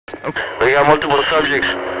We got multiple subjects.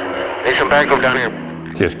 Need some backup down here.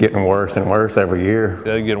 It's just getting worse and worse every year.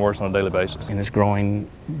 It's getting worse on a daily basis. And it's growing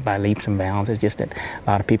by leaps and bounds. It's just that a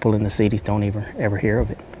lot of people in the cities don't ever hear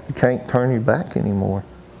of it. You can't turn your back anymore.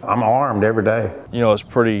 I'm armed every day. You know, it's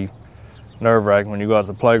pretty nerve-wracking when you go out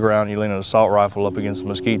to the playground, you lean an assault rifle up against a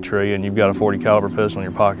mesquite tree and you've got a .40 caliber pistol in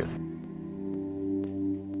your pocket.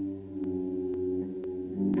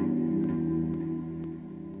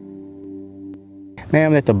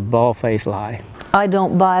 Ma'am, that's a bald-faced lie. I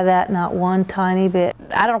don't buy that, not one tiny bit.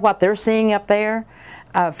 I don't know what they're seeing up there.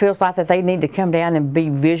 Feels like that they need to come down and be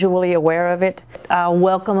visually aware of it. I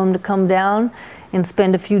welcome them to come down and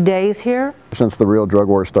spend a few days here. Since the real drug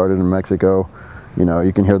war started in Mexico, you know,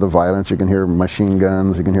 you can hear the violence, you can hear machine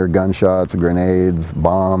guns, you can hear gunshots, grenades,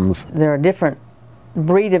 bombs. There are different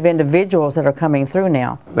breed of individuals that are coming through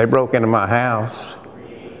now. They broke into my house,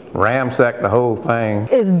 ransacked the whole thing.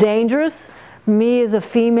 It's dangerous. Me as a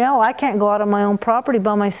female, I can't go out on my own property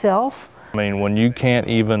by myself. I mean, when you can't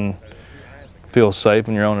even feel safe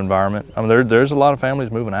in your own environment, I mean, there's a lot of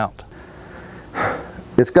families moving out.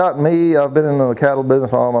 It's got me. I've been in the cattle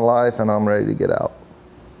business all my life and I'm ready to get out.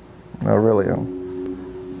 I really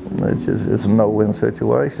am. It's a no-win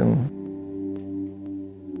situation.